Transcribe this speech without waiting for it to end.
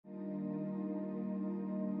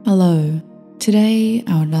Hello, today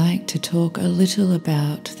I would like to talk a little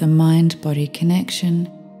about the mind-body connection,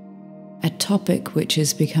 a topic which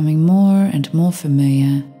is becoming more and more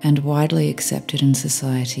familiar and widely accepted in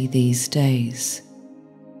society these days.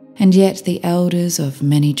 And yet the elders of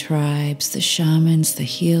many tribes, the shamans, the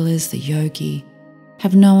healers, the yogi,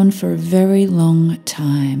 have known for a very long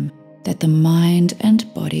time that the mind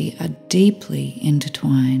and body are deeply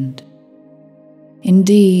intertwined.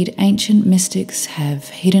 Indeed, ancient mystics have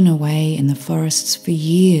hidden away in the forests for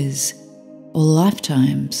years or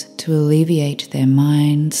lifetimes to alleviate their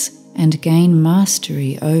minds and gain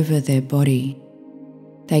mastery over their body.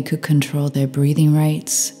 They could control their breathing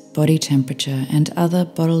rates, body temperature, and other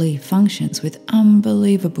bodily functions with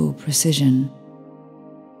unbelievable precision.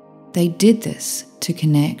 They did this to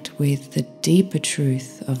connect with the deeper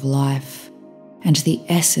truth of life and the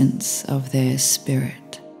essence of their spirit.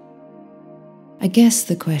 I guess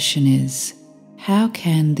the question is, how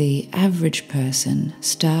can the average person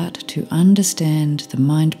start to understand the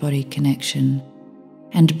mind-body connection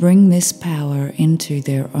and bring this power into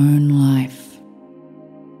their own life?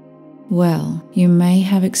 Well, you may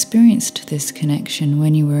have experienced this connection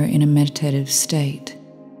when you were in a meditative state.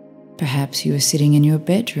 Perhaps you were sitting in your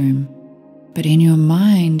bedroom, but in your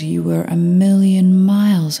mind you were 1,000,000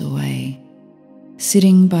 miles away,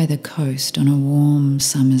 sitting by the coast on a warm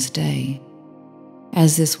summer's day.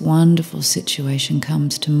 As this wonderful situation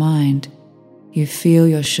comes to mind, you feel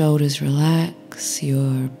your shoulders relax,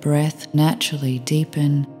 your breath naturally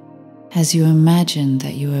deepen, as you imagine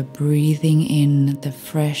that you are breathing in the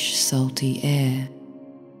fresh, salty air.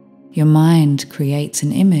 Your mind creates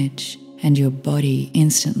an image, and your body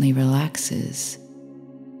instantly relaxes.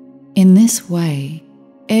 In this way,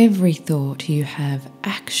 every thought you have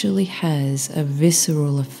actually has a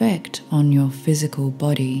visceral effect on your physical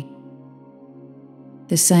body.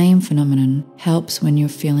 The same phenomenon helps when you're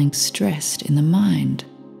feeling stressed in the mind,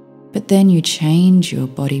 but then you change your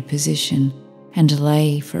body position and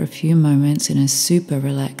lay for a few moments in a super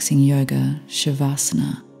relaxing yoga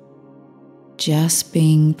shavasana. Just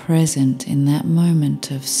being present in that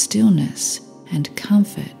moment of stillness and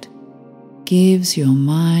comfort gives your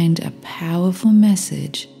mind a powerful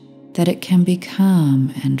message that it can be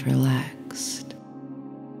calm and relaxed.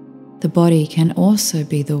 The body can also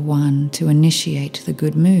be the one to initiate the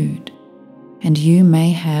good mood, and you may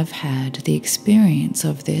have had the experience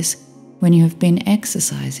of this when you have been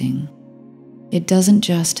exercising. It doesn't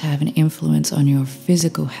just have an influence on your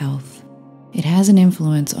physical health, it has an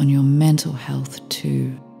influence on your mental health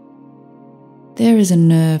too. There is a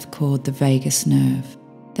nerve called the vagus nerve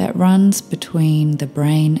that runs between the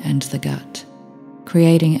brain and the gut,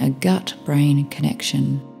 creating a gut-brain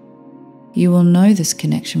connection. You will know this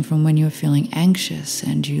connection from when you are feeling anxious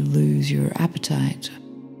and you lose your appetite,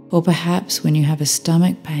 or perhaps when you have a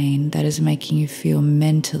stomach pain that is making you feel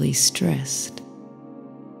mentally stressed.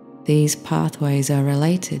 These pathways are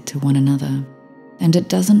related to one another, and it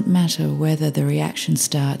doesn't matter whether the reaction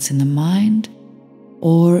starts in the mind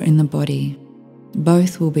or in the body.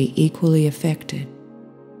 Both will be equally affected.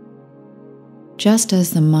 Just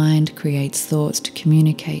as the mind creates thoughts to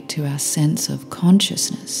communicate to our sense of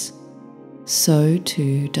consciousness, so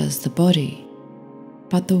too does the body.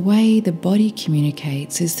 But the way the body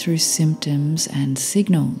communicates is through symptoms and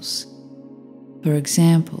signals. For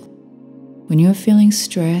example, when you are feeling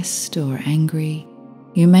stressed or angry,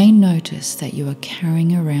 you may notice that you are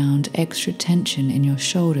carrying around extra tension in your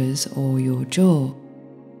shoulders or your jaw,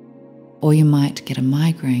 or you might get a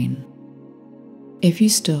migraine. If you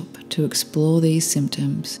stop to explore these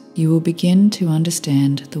symptoms, you will begin to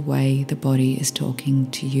understand the way the body is talking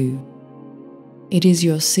to you. It is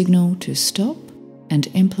your signal to stop and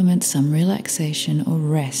implement some relaxation or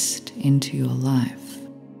rest into your life.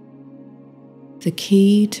 The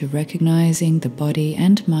key to recognizing the body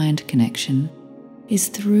and mind connection is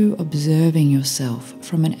through observing yourself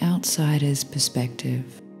from an outsider's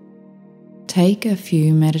perspective. Take a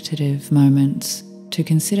few meditative moments to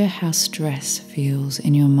consider how stress feels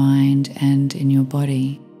in your mind and in your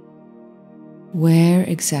body. Where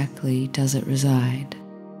exactly does it reside?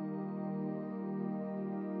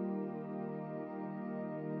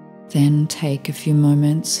 Then take a few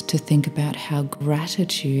moments to think about how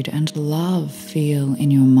gratitude and love feel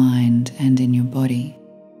in your mind and in your body.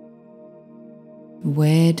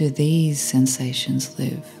 Where do these sensations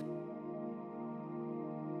live?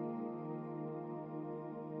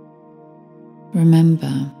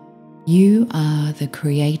 Remember, you are the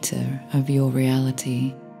creator of your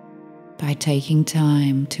reality. By taking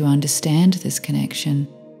time to understand this connection,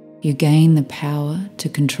 you gain the power to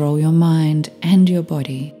control your mind and your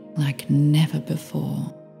body like never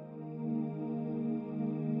before.